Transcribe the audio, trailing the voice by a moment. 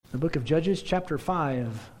The book of Judges, chapter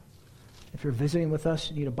 5. If you're visiting with us,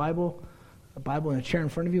 you need a Bible in a chair in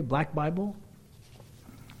front of you, black Bible.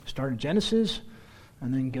 Start in Genesis,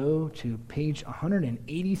 and then go to page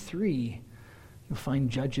 183. You'll find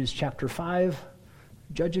Judges chapter 5.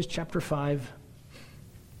 Judges chapter 5.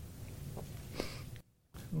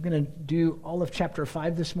 We're going to do all of chapter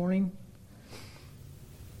 5 this morning.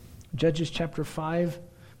 Judges chapter 5.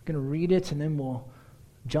 We're going to read it, and then we'll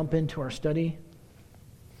jump into our study.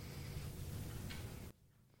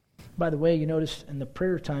 By the way, you notice in the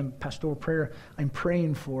prayer time, pastoral prayer, I'm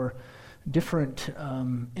praying for different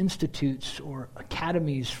institutes or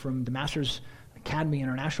academies from the Masters Academy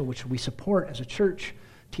International, which we support as a church,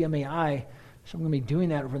 TMAI. So I'm going to be doing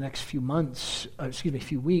that over the next few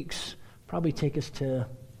weeks. Probably take us to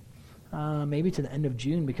maybe to the end of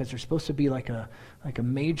June, because there's supposed to be like a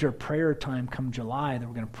major prayer time come July that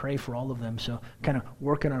we're going to pray for all of them. So kind of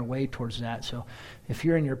working our way towards that. So if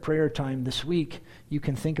you're in your prayer time this week, you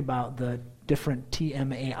can think about the different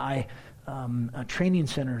TMAI training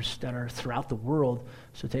centers that are throughout the world.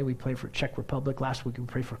 So today we prayed for Czech Republic. Last week we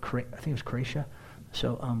prayed for I think it was Croatia.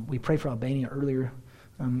 So we prayed for Albania earlier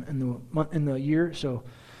in the year. So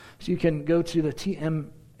you can go to the TMAI.org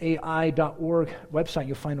website.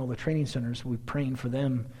 You'll find all the training centers. We're praying for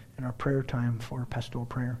them in our prayer time for pastoral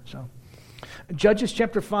prayer. So Judges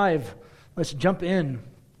chapter 5. Let's jump in.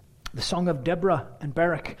 The song of Deborah and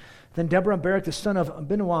Barak. Then Deborah and Barak, the son of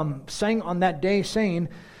Abinoam, sang on that day, saying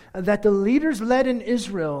that the leaders led in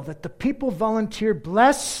Israel, that the people volunteered,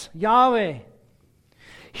 bless Yahweh.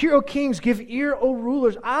 Hear, O kings, give ear, O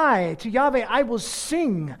rulers. To Yahweh I will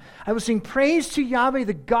sing. I will sing praise to Yahweh,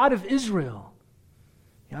 the God of Israel.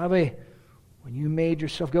 Yahweh, when you made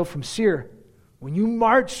yourself go from Seir, when you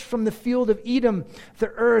marched from the field of Edom, the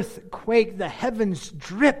earth quaked, the heavens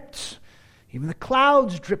dripped, even the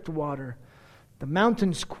clouds dripped water. The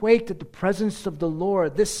mountains quaked at the presence of the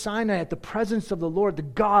Lord, this Sinai at the presence of the Lord, the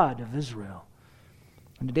God of Israel.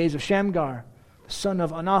 In the days of Shamgar, the son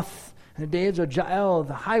of Anath, in the days of Jael,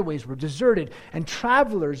 the highways were deserted, and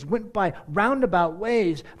travelers went by roundabout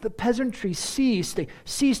ways. The peasantry ceased. They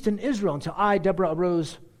ceased in Israel until I, Deborah,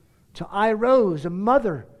 arose. Till I rose, a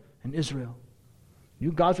mother in Israel.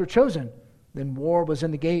 New gods were chosen. Then war was in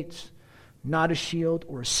the gates. Not a shield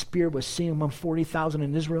or a spear was seen among 40,000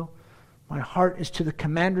 in Israel. My heart is to the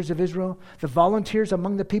commanders of Israel, the volunteers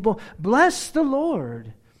among the people. Bless the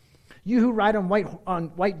Lord. You who ride on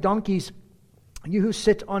white donkeys, you who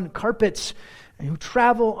sit on carpets, and who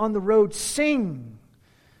travel on the road, sing.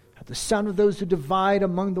 At the sound of those who divide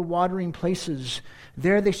among the watering places,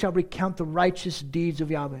 there they shall recount the righteous deeds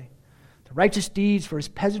of Yahweh, the righteous deeds for his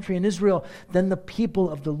peasantry in Israel. Then the people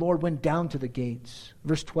of the Lord went down to the gates.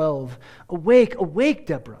 Verse 12, awake, awake,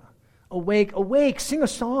 Deborah. Awake, awake, sing a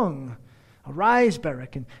song. Arise,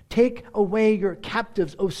 Barak, and take away your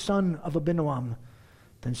captives, O son of Abinoam.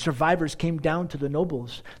 Then survivors came down to the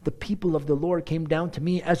nobles. The people of the Lord came down to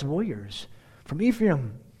me as warriors. From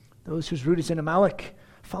Ephraim, those whose root is in Amalek,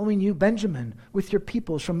 following you, Benjamin, with your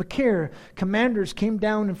peoples. From Machir, commanders came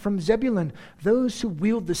down, and from Zebulun, those who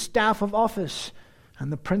wield the staff of office.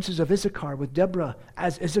 And the princes of Issachar with Deborah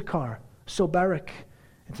as Issachar, so Barak.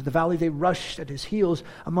 Into the valley they rushed at his heels.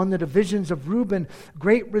 Among the divisions of Reuben,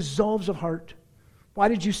 great resolves of heart. Why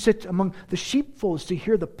did you sit among the sheepfolds to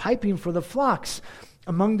hear the piping for the flocks?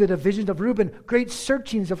 Among the divisions of Reuben, great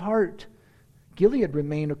searchings of heart. Gilead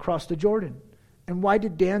remained across the Jordan. And why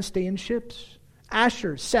did Dan stay in ships?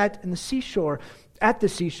 Asher sat in the seashore, at the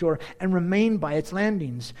seashore, and remained by its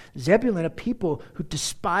landings. Zebulun, a people who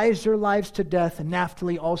despised their lives to death, and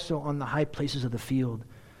Naphtali also on the high places of the field.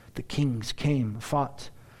 The kings came, fought.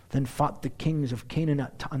 Then fought the kings of Canaan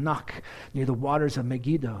at Anak, near the waters of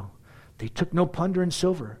Megiddo. They took no plunder in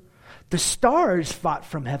silver. The stars fought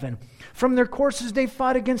from heaven. From their courses they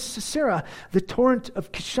fought against Sisera. The torrent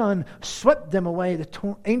of Kishon swept them away.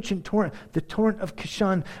 The ancient torrent, the torrent of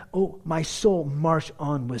Kishon. Oh, my soul, march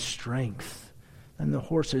on with strength. And the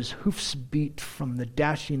horses' hoofs beat from the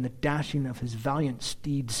dashing of his valiant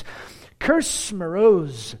steeds. Curse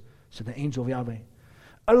Meroz, said the angel of Yahweh.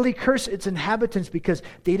 Utterly curse its inhabitants, because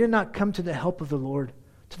they did not come to the help of the Lord,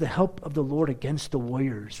 against the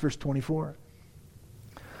warriors. Verse 24.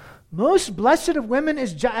 Most blessed of women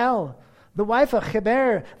is Jael, the wife of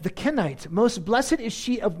Heber the Kenite. Most blessed is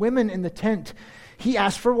she of women in the tent. He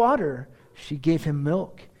asked for water. She gave him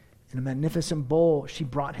milk. In a magnificent bowl, she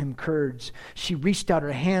brought him curds. She reached out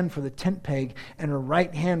her hand for the tent peg and her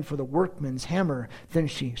right hand for the workman's hammer. Then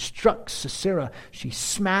she struck Sisera. She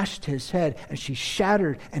smashed his head, and she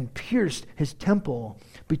shattered and pierced his temple.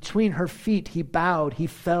 Between her feet he bowed, he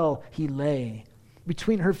fell, he lay.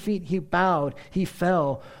 Between her feet he bowed, he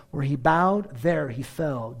fell. Where he bowed, there he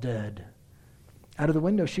fell dead. Out of the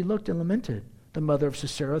window she looked and lamented, the mother of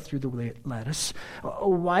Sisera, through the lattice. Oh,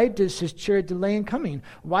 why does his chariot delay in coming?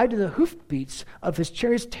 Why do the hoofbeats of his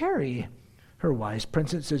chariots tarry? Her wise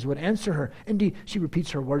princesses would answer her. Indeed, she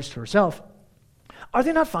repeats her words to herself. Are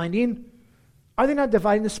they not finding? Are they not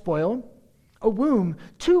dividing the spoil? A womb,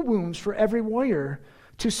 2 wombs for every warrior.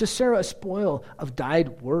 To Sisera a spoil of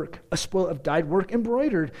dyed work,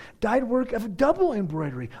 embroidered, dyed work of double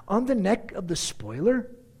embroidery on the neck of the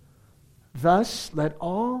spoiler. Thus let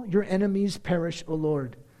all your enemies perish, O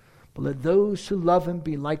Lord, but let those who love him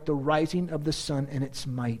be like the rising of the sun in its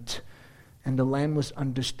might. And the land was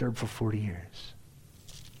undisturbed for 40 years.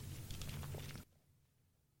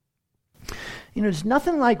 You know, there's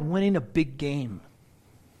nothing like winning a big game.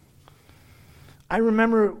 I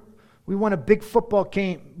remember we won a big football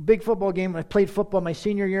game when I played football my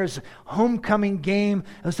senior year. It was a homecoming game.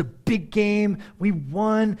 It was a big game. We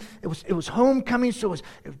won. It was homecoming, so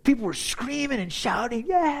people were screaming and shouting,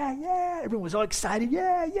 yeah, yeah. Everyone was all excited,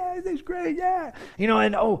 yeah, that's great, yeah. You know,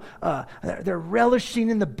 and they're relishing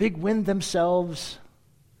in the big win themselves.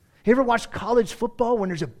 You ever watch college football when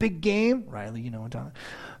there's a big game? Riley, you know what I'm talking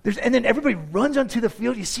about. And then everybody runs onto the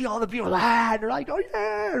field. You see all the people, they're like, oh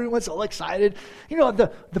yeah, everyone's all excited. You know, the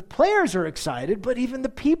players are excited, but even the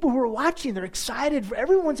people who are watching, they're excited.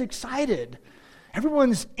 Everyone's excited.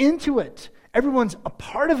 Everyone's into it. Everyone's a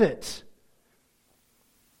part of it.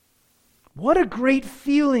 What a great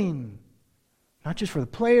feeling, not just for the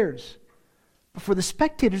players, but for the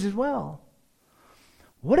spectators as well.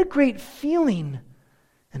 What a great feeling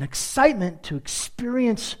and excitement to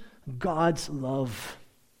experience God's love.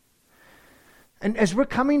 And as we're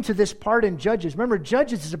coming to this part in Judges, remember,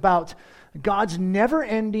 Judges is about God's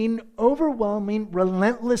never-ending, overwhelming,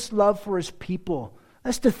 relentless love for his people.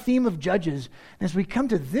 That's the theme of Judges. And as we come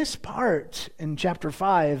to this part in chapter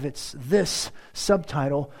 5, it's this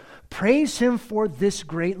subtitle, Praise him for this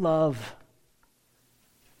great love.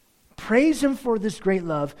 Praise him for this great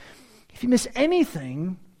love. If you miss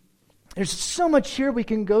anything, there's so much here we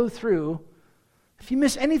can go through. If you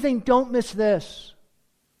miss anything, don't miss this.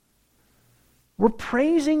 We're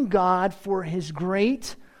praising God for his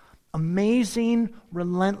great, amazing,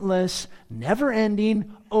 relentless,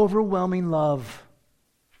 never-ending, overwhelming love.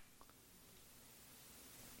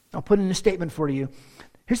 I'll put in a statement for you.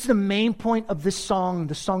 Here's the main point of this song,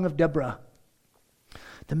 the Song of Deborah.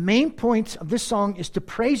 The main point of this song is to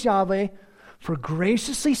praise Yahweh for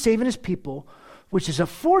graciously saving his people, which is a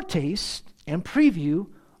foretaste and preview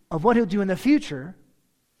of what he'll do in the future,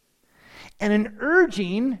 and an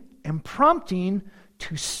urging and prompting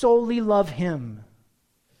to solely love him.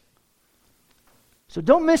 So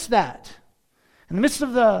don't miss that. In the midst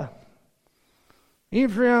of the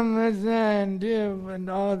Ephraim and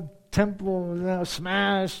all temple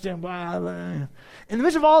smashed and blah, blah. In the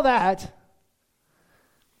midst of all that,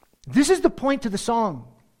 this is the point to the song.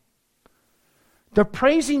 They're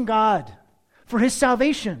praising God for his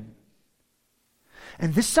salvation.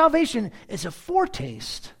 And this salvation is a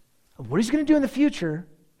foretaste of what he's going to do in the future.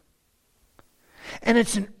 And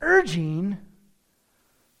it's an urging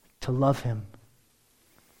to love him.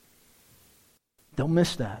 Don't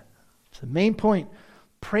miss that. It's the main point.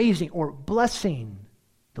 Praising or blessing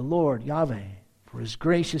the Lord, Yahweh, for his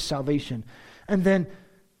gracious salvation. And then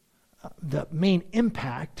the main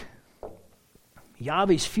impact,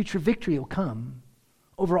 Yahweh's future victory will come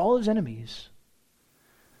over all his enemies.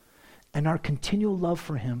 And our continual love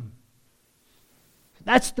for him.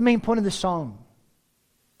 That's the main point of the song.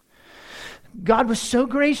 God was so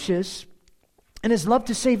gracious in his love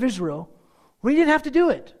to save Israel, where he didn't have to do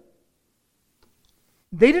it.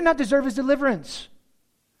 They did not deserve his deliverance,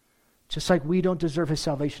 just like we don't deserve his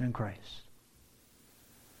salvation in Christ.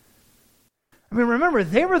 I mean, remember,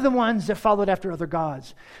 they were the ones that followed after other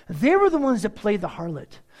gods. They were the ones that played the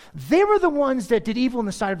harlot. They were the ones that did evil in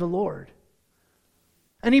the sight of the Lord.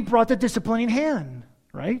 And he brought the disciplining hand,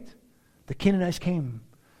 right? The Canaanites came,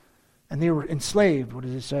 and they were enslaved, what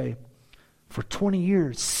does it say? For 20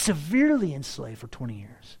 years, severely enslaved for 20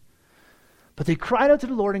 years. But they cried out to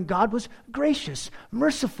the Lord, and God was gracious,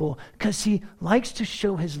 merciful, because he likes to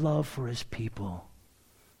show his love for his people.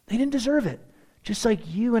 They didn't deserve it, just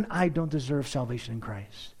like you and I don't deserve salvation in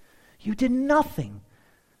Christ. You did nothing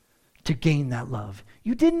to gain that love.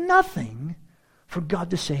 You did nothing for God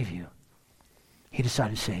to save you. He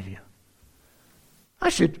decided to save you. I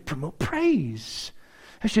should promote praise.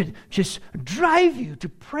 I should just drive you to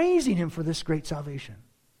praising him for this great salvation.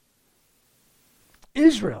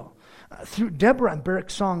 Israel, through Deborah and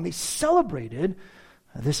Barak's song, they celebrated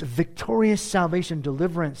this victorious salvation,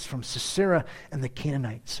 deliverance from Sisera and the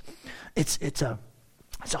Canaanites. It's a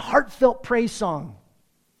heartfelt praise song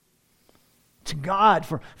to God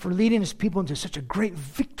for leading his people into such a great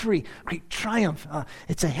victory, great triumph.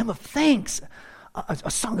 It's a hymn of thanks,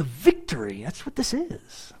 a song of victory. That's what this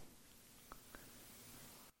is.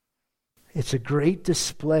 It's a great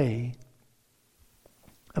display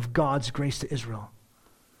of God's grace to Israel.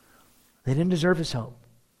 They didn't deserve his help.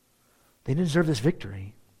 They didn't deserve this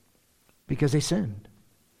victory because they sinned.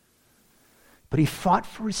 But he fought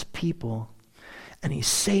for his people, and he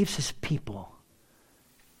saves his people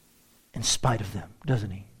in spite of them,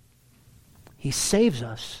 doesn't he? He saves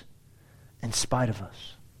us in spite of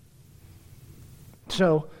us.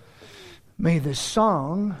 So, may this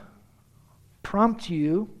song prompt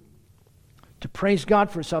you to praise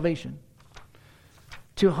God for his salvation,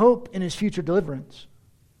 to hope in his future deliverance,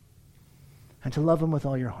 and to love him with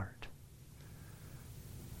all your heart.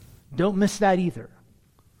 Don't miss that either.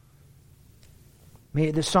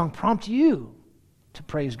 May this song prompt you to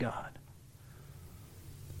praise God.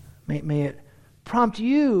 May it prompt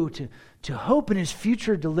you to hope in his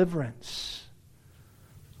future deliverance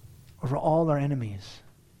over all our enemies.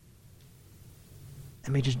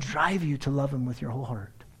 And may just drive you to love him with your whole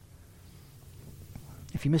heart.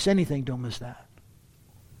 If you miss anything, don't miss that.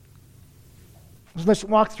 So let's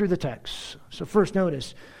walk through the text. So first,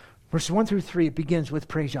 notice, verses 1 through 3, it begins with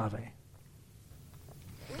praise Yahweh.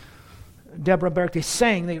 Deborah and Barak, they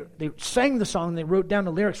sang the song, and they wrote down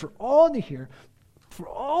the lyrics for all to hear, for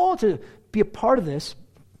all to be a part of this,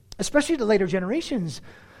 especially the later generations,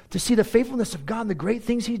 to see the faithfulness of God and the great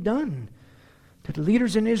things he's done. To the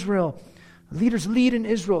leaders in Israel, leaders lead in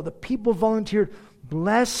Israel, the people volunteered,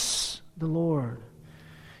 bless the Lord.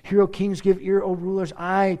 Hear, O kings, give ear, O rulers.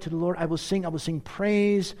 To the Lord I will sing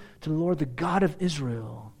praise to the Lord, the God of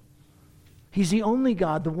Israel. He's the only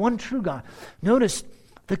God, the one true God. Notice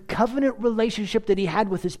the covenant relationship that he had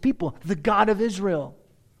with his people, the God of Israel.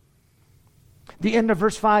 The end of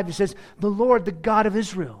verse 5, it says, the Lord, the God of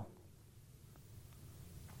Israel.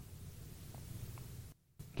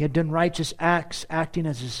 He had done righteous acts, acting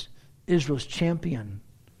as Israel's champion.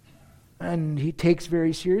 And he takes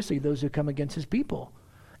very seriously those who come against his people.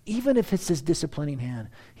 Even if it's his disciplining hand,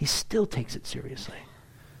 he still takes it seriously.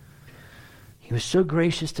 He was so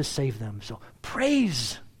gracious to save them. So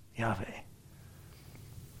praise Yahweh.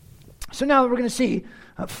 So now we're going to see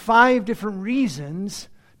 5 different reasons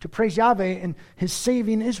to praise Yahweh and his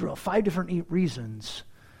saving Israel. 5 different reasons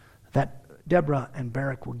that Deborah and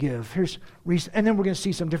Barak will give. Here's reason, and then we're going to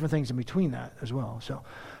see some different things in between that as well. So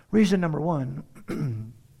reason number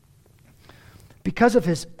 1, because of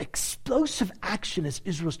his explosive action as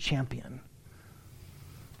Israel's champion.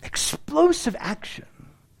 Explosive action.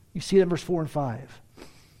 You see that in verse 4 and 5.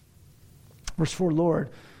 Verse 4, Lord,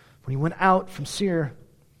 when he went out from Seir,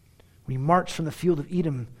 when he marched from the field of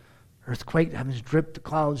Edom, earthquake, the heavens dripped, the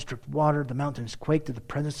clouds dripped water, the mountains quaked at the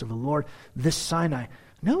presence of the Lord. This Sinai.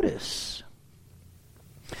 Notice,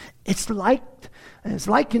 it's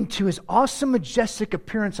likened to his awesome, majestic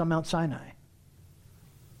appearance on Mount Sinai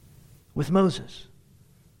with Moses.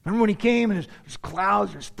 Remember when he came and there's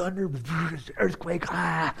clouds, there's thunder, there's earthquake,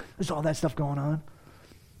 there's all that stuff going on.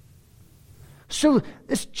 So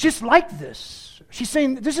it's just like this. She's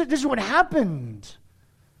saying this is what happened.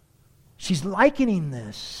 She's likening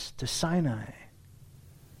this to Sinai.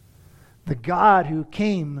 The God who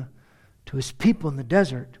came to his people in the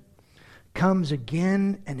desert comes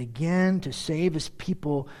again and again to save his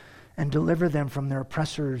people and deliver them from their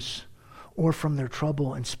oppressors or from their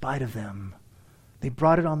trouble in spite of them. They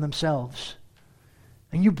brought it on themselves.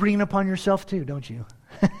 And you bring it upon yourself too, don't you?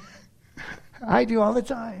 I do all the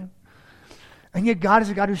time. And yet God is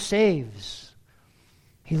a God who saves.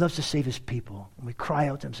 He loves to save his people. And we cry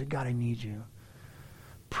out to him and say, God, I need you.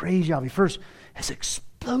 Praise Yahweh. First, his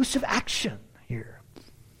explosive action here.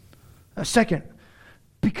 Second,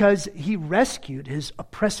 because he rescued his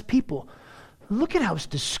oppressed people. Look at how it's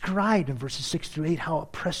described in verses 6 through 8, how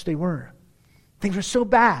oppressed they were. Things were so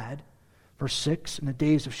bad. Verse 6, in the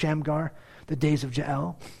days of Shamgar, the days of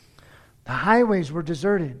Jael, the highways were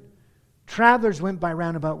deserted. Travelers went by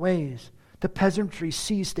roundabout ways. The peasantry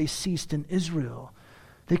ceased. They ceased in Israel.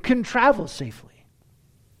 They couldn't travel safely.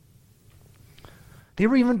 They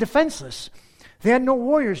were even defenseless. They had no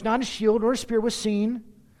warriors. Not a shield or a spear was seen.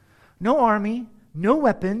 No army. No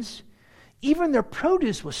weapons. Even their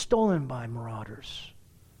produce was stolen by marauders.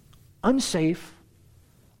 Unsafe.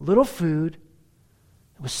 Little food.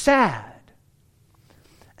 It was sad.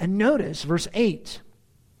 And notice verse 8.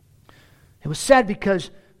 It was sad because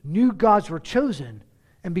new gods were chosen.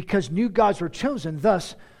 And because new gods were chosen,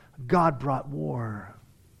 thus God brought war.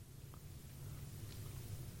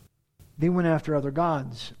 They went after other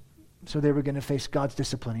gods, so they were going to face God's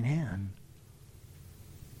disciplining hand.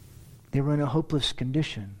 They were in a hopeless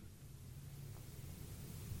condition.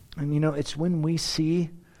 And it's when we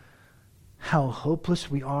see how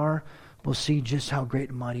hopeless we are, we'll see just how great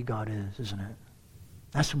and mighty God is, isn't it?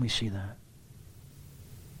 That's when we see that.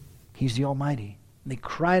 He's the Almighty. And they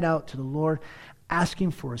cried out to the Lord,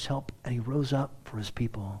 asking for his help, and he rose up for his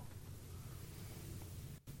people.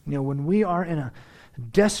 When we are in a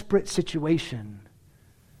desperate situation,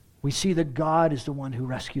 we see that God is the one who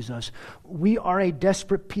rescues us. We are a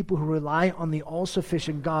desperate people who rely on the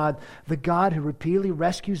all-sufficient God, the God who repeatedly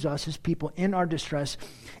rescues us, his people, in our distress,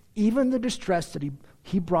 even the distress that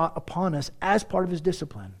he brought upon us as part of his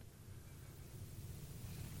discipline.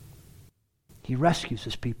 He rescues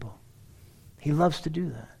his people. He loves to do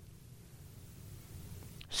that.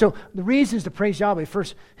 So the reasons to praise Yahweh,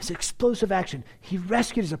 first, his explosive action. He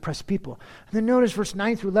rescued his oppressed people. And then notice verse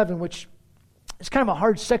 9 through 11, which is kind of a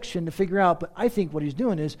hard section to figure out, but I think what he's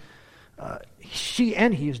doing is, he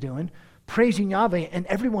is doing, praising Yahweh, and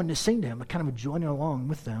everyone to sing to him, kind of joining along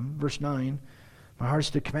with them. Verse 9, my heart is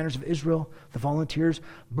to the commanders of Israel, the volunteers.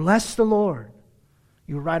 Bless the Lord.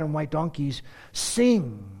 You ride on white donkeys.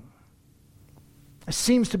 Sing. It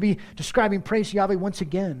seems to be describing praise to Yahweh once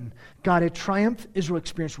again. God had triumphed. Israel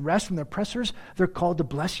experienced rest from their oppressors. They're called to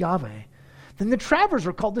bless Yahweh. Then the travelers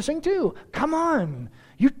are called to sing too. Come on.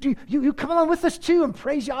 You come along with us too and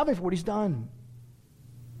praise Yahweh for what he's done.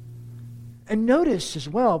 And notice as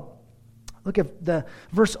well, look at the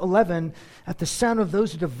verse 11, at the sound of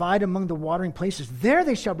those who divide among the watering places, there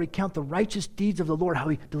they shall recount the righteous deeds of the Lord, how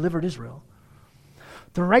he delivered Israel.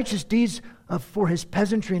 The righteous deeds for his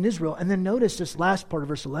peasantry in Israel. And then notice this last part of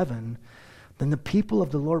verse 11. Then the people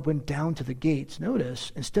of the Lord went down to the gates.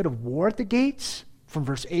 Notice, instead of war at the gates, from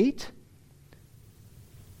verse 8,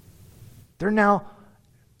 there's now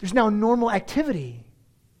normal activity.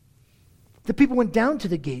 The people went down to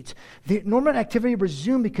the gates. The normal activity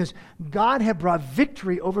resumed because God had brought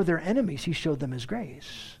victory over their enemies. He showed them his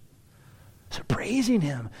grace. So praising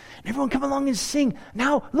him. And everyone come along and sing.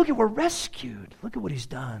 Now, look at, we're rescued. Look at what he's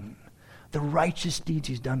done. The righteous deeds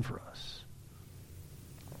he's done for us.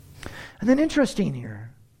 And then interesting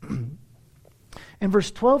here, in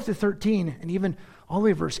verse 12 to 13, and even all the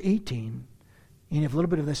way to verse 18, and you have a little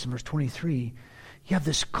bit of this in verse 23, you have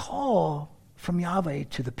this call from Yahweh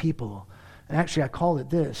to the people. And actually I call it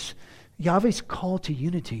this, Yahweh's call to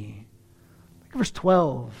unity. Look at verse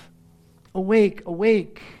 12. Awake,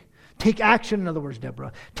 awake. Take action, in other words,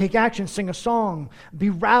 Deborah. Take action, sing a song. Be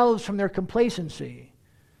roused from their complacency.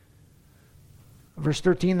 Verse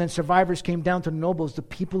 13, then survivors came down to the nobles. The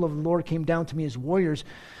people of the Lord came down to me as warriors.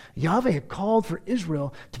 Yahweh had called for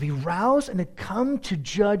Israel to be roused and to come to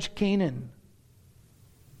judge Canaan.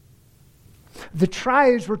 The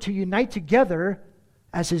tribes were to unite together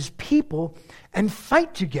as his people and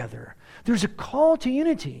fight together. There's a call to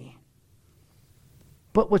unity.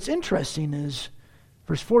 But what's interesting is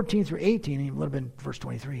verse 14 through 18, and a little bit in verse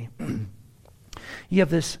 23, you have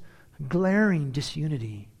this glaring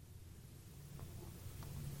disunity.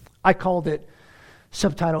 I called it,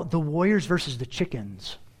 subtitle, The Warriors versus the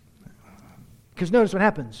Chickens. Because notice what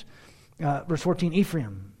happens. Verse 14,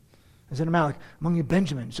 Ephraim is in Amalek, among you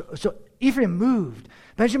Benjamin. So Ephraim moved.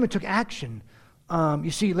 Benjamin took action.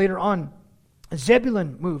 You see later on,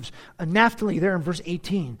 Zebulun moves. Naphtali, there in verse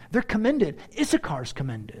 18. They're commended. Issachar's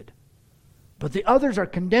commended. But the others are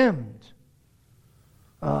condemned.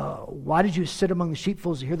 Why did you sit among the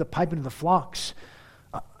sheepfolds to hear the piping of the flocks?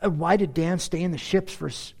 Why did Dan stay in the ships?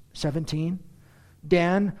 Verse 17.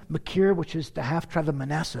 Dan, Machir, which is the half-tribe of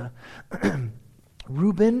Manasseh.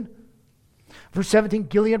 Reuben. Verse 17,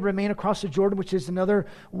 Gilead remained across the Jordan, which is another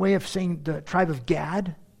way of saying the tribe of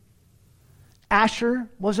Gad. Asher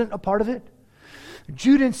wasn't a part of it.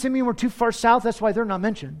 Judah and Simeon were too far south. That's why they're not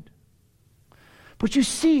mentioned. But you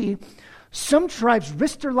see, some tribes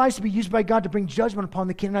risked their lives to be used by God to bring judgment upon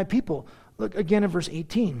the Canaanite people. Look again in verse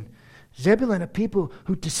 18. Zebulun, a people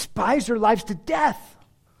who despise their lives to death.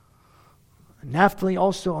 Naphtali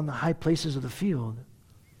also on the high places of the field.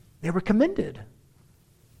 They were commended.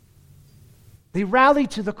 They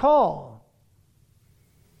rallied to the call.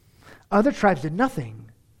 Other tribes did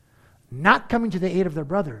nothing, not coming to the aid of their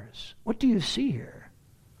brothers. What do you see here?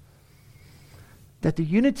 That the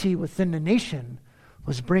unity within the nation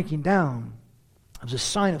was breaking down. It was a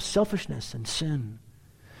sign of selfishness and sin.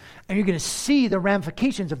 And you're going to see the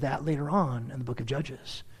ramifications of that later on in the book of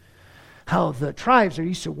Judges. How the tribes that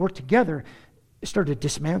used to work together started to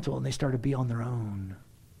dismantle and they started to be on their own.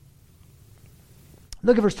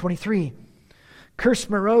 Look at verse 23. Curse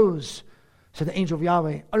Meroz, said the angel of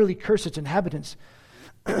Yahweh, utterly curse its inhabitants.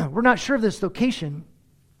 We're not sure of this location,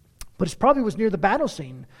 but it probably was near the battle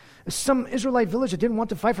scene. Some Israelite village that didn't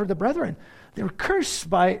want to fight for the brethren. They were cursed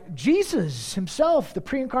by Jesus himself, the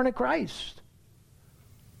pre-incarnate Christ.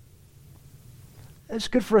 It's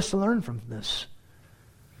good for us to learn from this.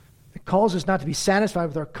 It calls us not to be satisfied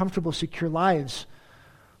with our comfortable, secure lives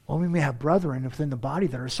while we may have brethren within the body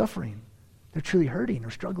that are suffering. They're truly hurting or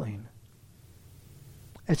struggling.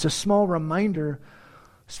 It's a small reminder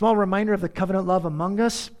of the covenant love among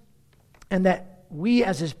us, and that we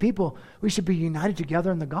as his people, we should be united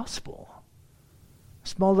together in the gospel. A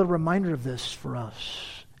small little reminder of this for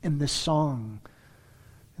us in this song,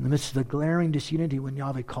 in the midst of the glaring disunity when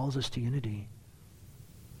Yahweh calls us to unity.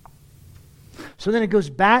 So then it goes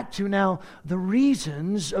back to now the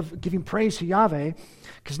reasons of giving praise to Yahweh,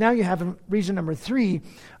 because now you have reason number three.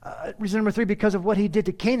 Reason number three, because of what he did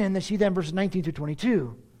to Canaan, that see that in verses 19 through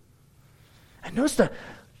 22. And notice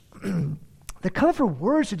the colorful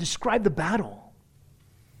words to describe the battle.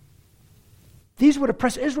 These would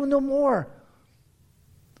oppress Israel no more.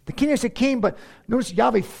 The Canaanites that came, but notice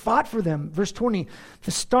Yahweh fought for them. Verse 20,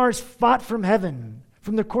 the stars fought from heaven.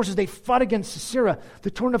 From their courses, they fought against Sisera. The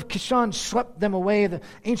torrent of Kishon swept them away. The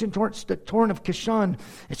ancient torrent, the torrent of Kishon,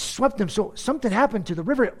 it swept them. So something happened to the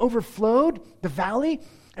river. It overflowed the valley.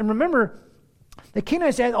 And remember, the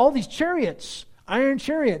Canaanites had all these chariots, iron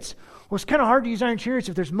chariots. Well, it's kind of hard to use iron chariots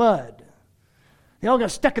if there's mud. They all got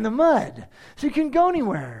stuck in the mud, so you couldn't go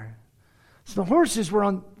anywhere. So the horses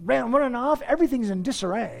were running off. Everything's in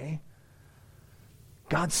disarray.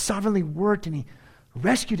 God sovereignly worked, and he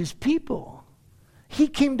rescued his people. He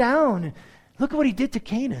came down. Look at what he did to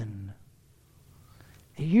Canaan.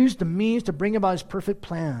 He used the means to bring about his perfect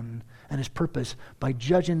plan and his purpose by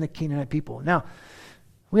judging the Canaanite people. Now,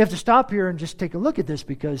 we have to stop here and just take a look at this,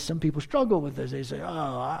 because some people struggle with this. They say,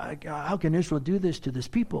 how can Israel do this to this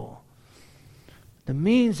people? The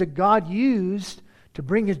means that God used to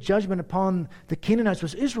bring his judgment upon the Canaanites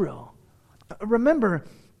was Israel. Remember,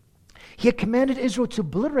 he had commanded Israel to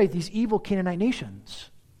obliterate these evil Canaanite nations.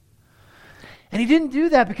 And he didn't do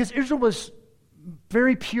that because Israel was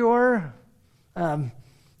very pure,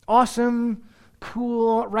 awesome,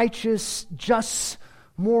 cool, righteous, just,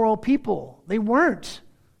 moral people. They weren't.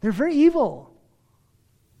 They're very evil.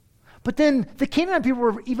 But then the Canaanite people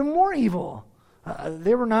were even more evil.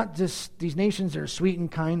 They were not just these nations that are sweet and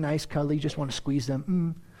kind, nice, cuddly, you just want to squeeze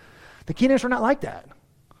them. The Canaanites were not like that.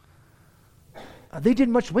 They did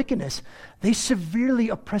much wickedness. They severely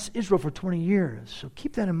oppressed Israel for 20 years. So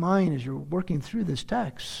keep that in mind as you're working through this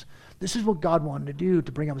text. This is what God wanted to do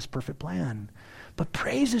to bring up his perfect plan. But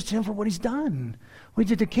praises to him for what he's done. What he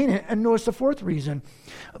did to Canaan. And notice the fourth reason.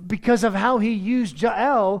 Because of how he used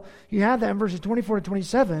Jael, you have that in verses 24 to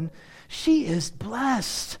 27. She is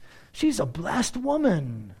blessed. She's a blessed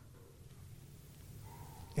woman.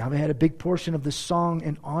 Yahweh had a big portion of this song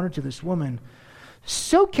in honor to this woman.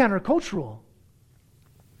 So countercultural.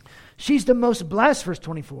 She's the most blessed, verse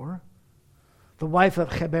 24. The wife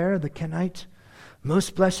of Heber, the Kenite.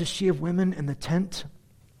 Most blessed is she of women in the tent.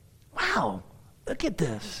 Wow, look at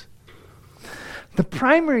this. The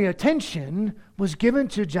primary attention was given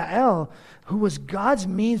to Jael, who was God's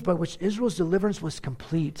means by which Israel's deliverance was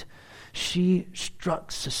complete. She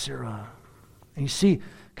struck Sisera. And you see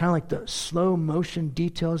kind of like the slow motion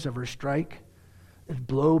details of her strike.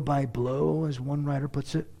 Blow by blow, as one writer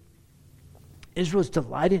puts it. Israel is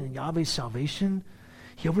delighted in Yahweh's salvation.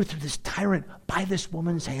 He overthrew this tyrant by this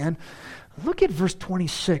woman's hand. Look at verse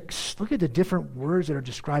 26. Look at the different words that are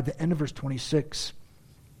described at the end of verse 26.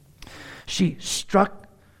 She struck,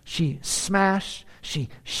 she smashed, she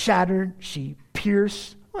shattered, she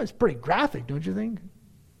pierced. Well, it's pretty graphic, don't you think?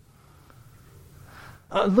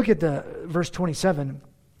 Look at the verse 27.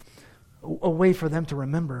 A way for them to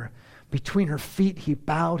remember. Between her feet he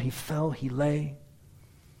bowed, he fell, he lay.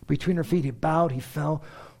 Between her feet he bowed, he fell.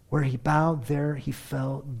 Where he bowed, there he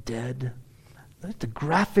fell dead. That's the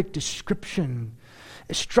graphic description.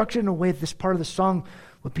 It's structured in a way that this part of the song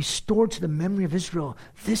would be stored to the memory of Israel.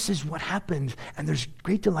 This is what happened, and there's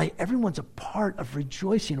great delight. Everyone's a part of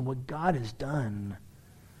rejoicing in what God has done.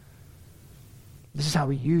 This is how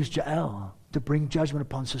he used Jael to bring judgment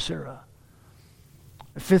upon Sisera.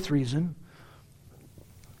 The fifth reason,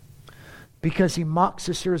 because he mocked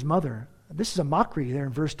Sisera's mother. This is a mockery there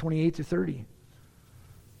in verse 28 to 30.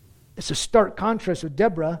 It's a stark contrast with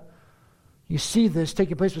Deborah. You see this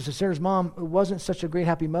taking place with Sisera's mom. It wasn't such a great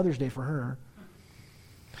happy Mother's Day for her.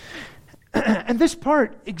 And this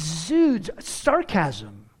part exudes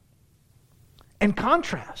sarcasm and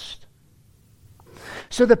contrast.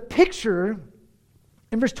 So the picture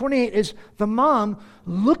in verse 28 is the mom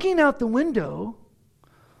looking out the window,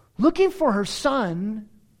 looking for her son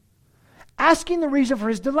asking the reason for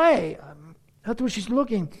his delay. That's what she's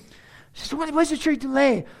looking. She says, why is the chariot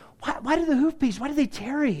delay? Why do the hoof beats? Why do they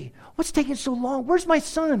tarry? What's taking so long? Where's my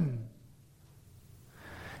son?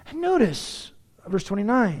 And notice, verse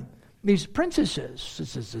 29, these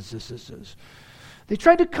princesses, they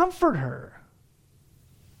tried to comfort her.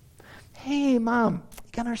 Hey, Mom,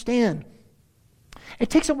 you got to understand. It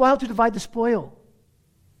takes a while to divide the spoil.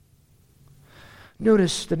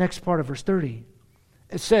 Notice the next part of verse 30.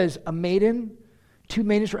 It says, a maiden, 2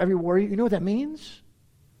 maidens for every warrior. You know what that means?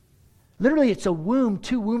 Literally, it's a womb,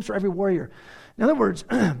 2 wombs for every warrior. In other words,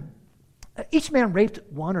 each man raped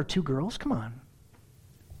 1 or 2 girls. Come on.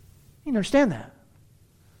 You understand that.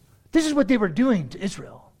 This is what they were doing to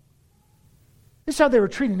Israel. This is how they were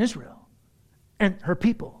treating Israel and her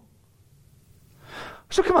people.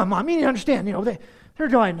 So come on, Mom, you need to understand, they're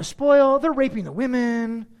dividing the spoil, they're raping the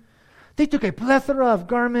women. They took a plethora of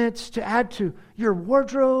garments to add to your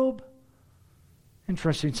wardrobe.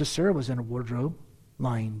 Interesting, Sisera was in a wardrobe,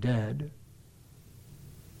 lying dead.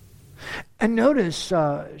 And notice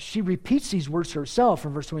she repeats these words to herself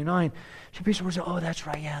from verse 29. She repeats the words, oh, that's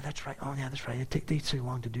right, yeah, that's right, oh, yeah, that's right. It takes so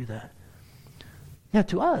long to do that. Now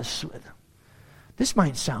to us, this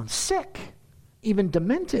might sound sick, even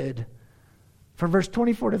demented. From verse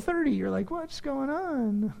 24 to 30, you're like, what's going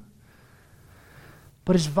on?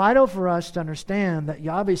 But it's vital for us to understand that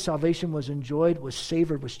Yahweh's salvation was enjoyed, was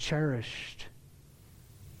savored, was cherished.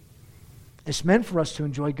 It's meant for us to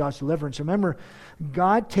enjoy God's deliverance. Remember,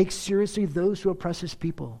 God takes seriously those who oppress his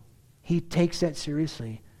people. He takes that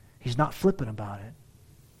seriously. He's not flippant about it.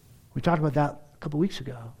 We talked about that a couple weeks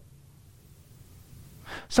ago.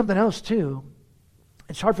 Something else, too.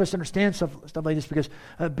 It's hard for us to understand stuff like this because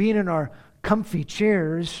being in our comfy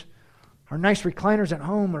chairs, our nice recliners at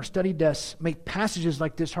home, our study desks make passages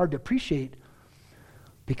like this hard to appreciate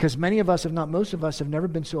because many of us, if not most of us, have never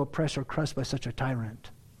been so oppressed or crushed by such a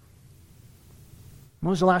tyrant. When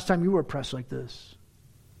was the last time you were oppressed like this?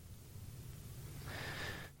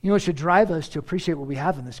 It should drive us to appreciate what we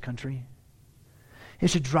have in this country. It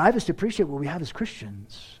should drive us to appreciate what we have as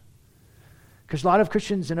Christians. Because a lot of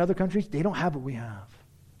Christians in other countries, they don't have what we have.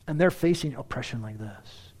 And they're facing oppression like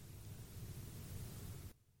this.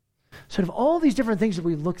 So of all these different things that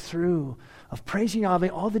we look through, of praising Yahweh,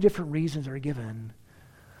 all the different reasons are given,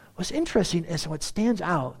 what's interesting is what stands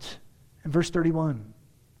out in verse 31.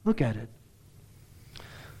 Look at it.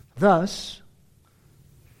 Thus,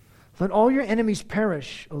 let all your enemies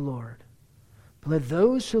perish, O Lord, but let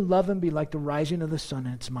those who love him be like the rising of the sun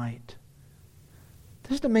in its might.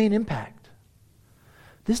 This is the main impact.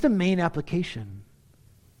 This is the main application.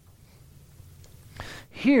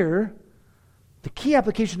 Here, the key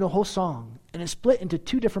application of the whole song, and it's split into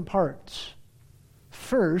 2 different parts.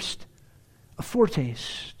 First, a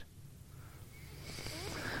foretaste.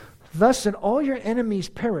 Thus, let all your enemies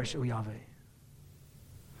perish, O Yahweh.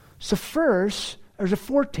 So first, there's a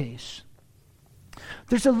foretaste.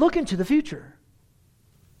 There's a look into the future.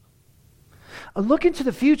 A look into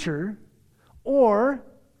the future, or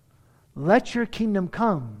let your kingdom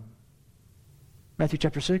come. Matthew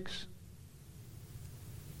chapter 6.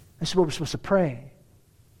 This is what we're supposed to pray,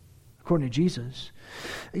 according to Jesus.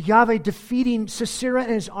 Yahweh defeating Sisera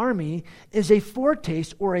and his army is a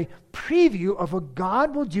foretaste or a preview of what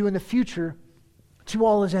God will do in the future to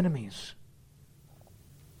all his enemies.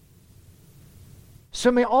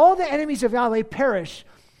 So may all the enemies of Yahweh perish.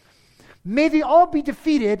 May they all be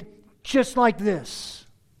defeated just like this.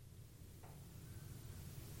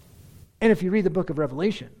 And if you read the book of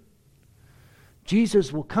Revelation,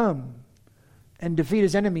 Jesus will come and defeat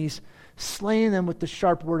his enemies, slaying them with the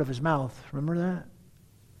sharp word of his mouth. Remember that?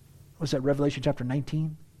 Was that Revelation chapter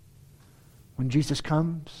 19? When Jesus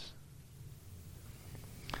comes?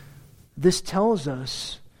 This tells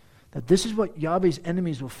us that this is what Yahweh's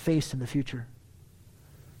enemies will face in the future.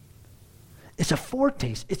 It's a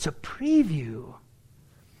foretaste. It's a preview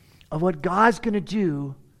of what God's going to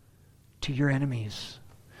do to your enemies,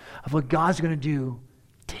 of what God's going to do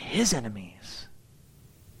to his enemies.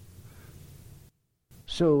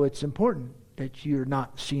 So it's important that you're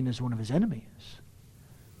not seen as one of his enemies.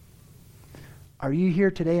 Are you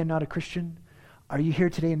here today and not a Christian? Are you here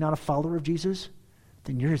today and not a follower of Jesus?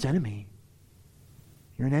 Then you're his enemy.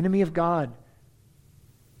 You're an enemy of God.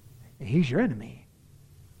 And he's your enemy.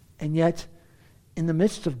 And yet, in the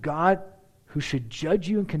midst of God, who should judge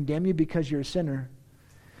you and condemn you because you're a sinner,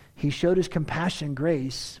 he showed his compassion and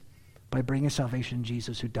grace by bringing salvation in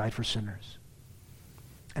Jesus, who died for sinners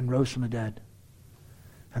and rose from the dead.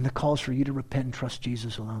 And the call is for you to repent and trust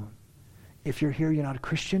Jesus alone. If you're here, you're not a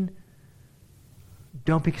Christian,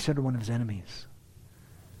 don't be considered one of his enemies.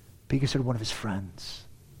 Be considered one of his friends.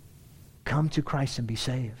 Come to Christ and be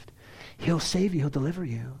saved. He'll save you. He'll deliver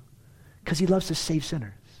you because he loves to save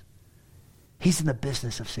sinners. He's in the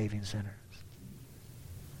business of saving sinners.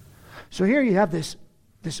 So here you have this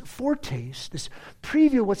foretaste, this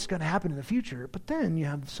preview of what's going to happen in the future, but then you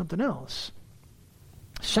have something else.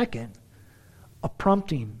 Second, a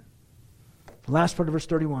prompting. The last part of verse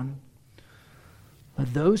 31.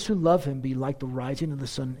 Let those who love him be like the rising of the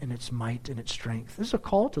sun in its might and its strength. This is a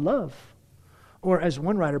call to love. Or as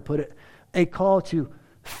one writer put it, a call to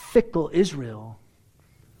fickle Israel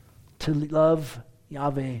to love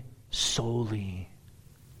Yahweh solely.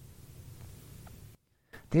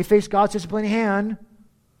 They faced God's disciplining hand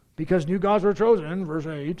because new gods were chosen, verse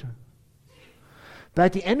 8. But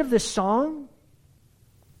at the end of this song,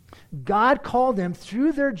 God called them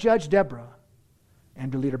through their judge Deborah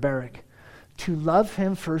and their leader Barak to love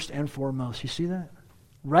him first and foremost. You see that?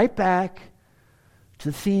 Right back to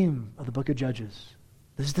the theme of the book of Judges.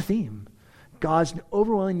 This is the theme. God's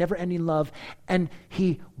overwhelming, never-ending love, and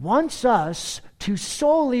he wants us to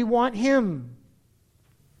solely want him.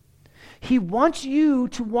 He wants you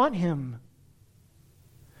to want him.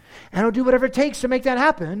 And he'll do whatever it takes to make that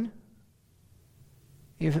happen,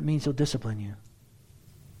 if it means he'll discipline you.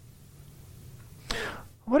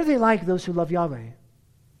 What are they like, those who love Yahweh?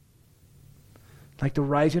 Like the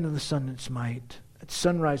rising of the sun in its might. At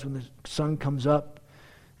sunrise, when the sun comes up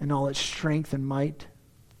in all its strength and might,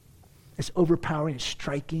 it's overpowering, it's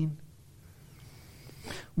striking.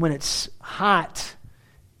 When it's hot,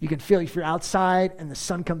 you can feel, if you're outside and the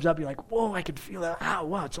sun comes up, you're like, whoa, I can feel that. Oh,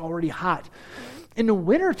 wow, it's already hot. In the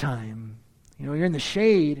wintertime, you're in the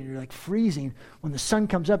shade and you're like freezing. When the sun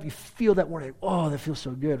comes up, you feel that warmth. Oh, that feels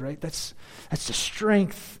so good, right? That's the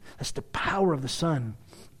strength. That's the power of the sun.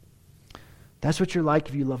 That's what you're like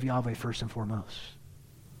if you love Yahweh first and foremost.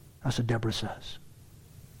 That's what Deborah says.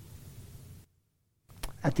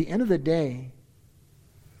 At the end of the day,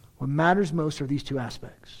 what matters most are these two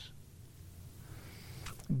aspects.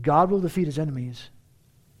 God will defeat his enemies.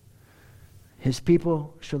 His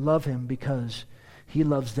people should love him because he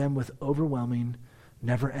loves them with overwhelming,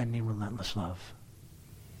 never-ending, relentless love.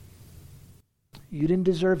 You didn't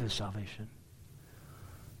deserve his salvation.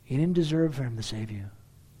 You didn't deserve for him to save you.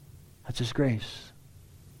 That's his grace.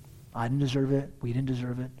 I didn't deserve it. We didn't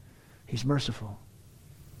deserve it. He's merciful.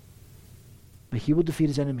 But he will defeat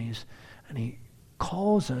his enemies, and he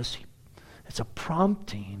calls us. It's a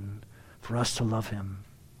prompting for us to love him.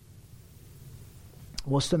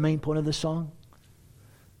 What's the main point of this song?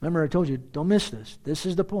 Remember, I told you, don't miss this. This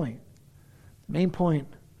is the point. The main point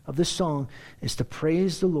of this song is to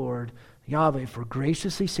praise the Lord, Yahweh, for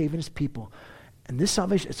graciously saving his people. And this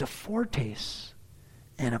salvation is a foretaste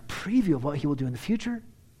and a preview of what he will do in the future.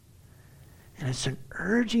 And it's an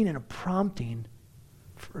urging and a prompting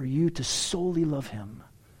for you to solely love him.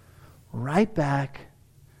 Right back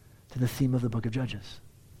to the theme of the book of Judges.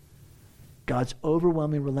 God's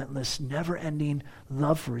overwhelming, relentless, never-ending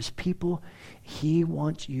love for his people. He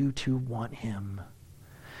wants you to want him.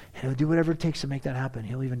 And he'll do whatever it takes to make that happen.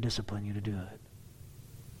 He'll even discipline you to do it.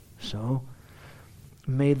 So,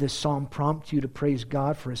 may this psalm prompt you to praise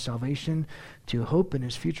God for his salvation, to hope in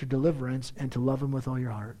his future deliverance, and to love him with all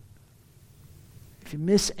your heart. If you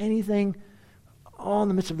miss anything, all in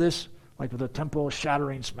the midst of this, like with the temple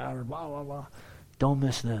shattering, smattering, blah, blah, blah, don't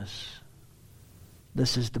miss this.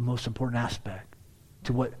 This is the most important aspect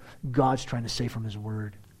to what God's trying to say from his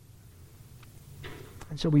word.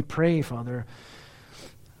 And so we pray, Father,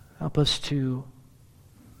 help us to,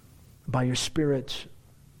 by your Spirit,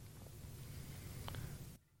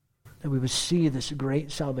 that we would see this great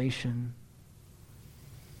salvation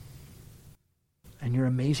and your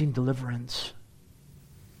amazing deliverance,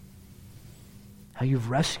 how you've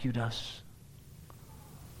rescued us.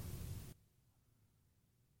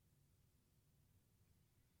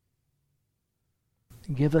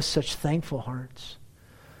 Give us such thankful hearts,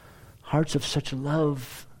 hearts of such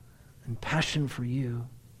love and passion for you.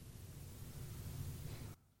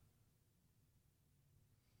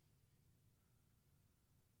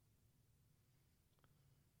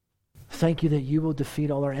 Thank you that you will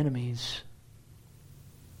defeat all our enemies.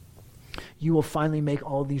 You will finally make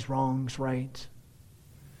all these wrongs right.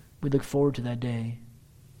 We look forward to that day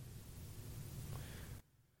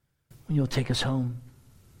when you'll take us home.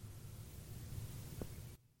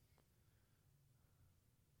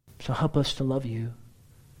 So help us to love you.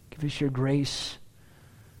 Give us your grace,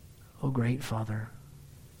 O great Father.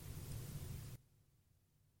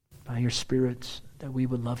 By your Spirit, that we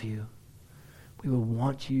would love you. We would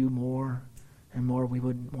want you more and more. We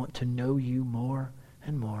would want to know you more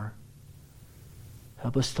and more.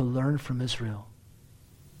 Help us to learn from Israel.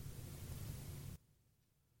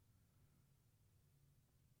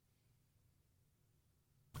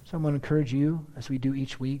 So I'm going to encourage you, as we do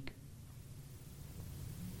each week,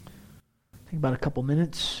 think about a couple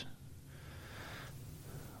minutes.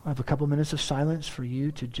 I'll have a couple minutes of silence for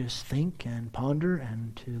you to just think and ponder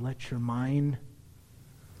and to let your mind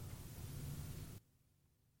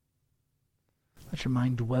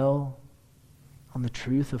dwell on the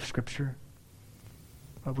truth of Scripture,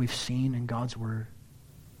 what we've seen in God's Word.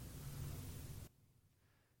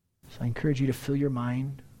 So I encourage you to fill your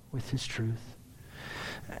mind with His truth.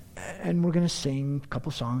 And we're going to sing a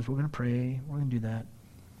couple songs. We're going to pray. We're going to do that.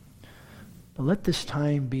 But let this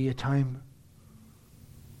time be a time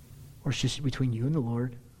where it's just between you and the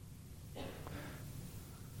Lord.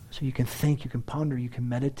 So you can think, you can ponder, you can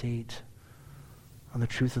meditate on the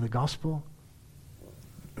truth of the gospel.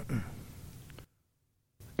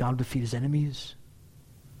 God will defeat his enemies.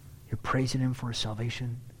 You're praising him for his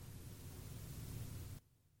salvation.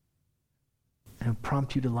 And it'll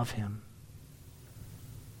prompt you to love him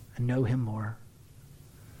and know him more.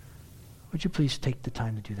 Would you please take the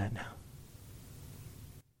time to do that now?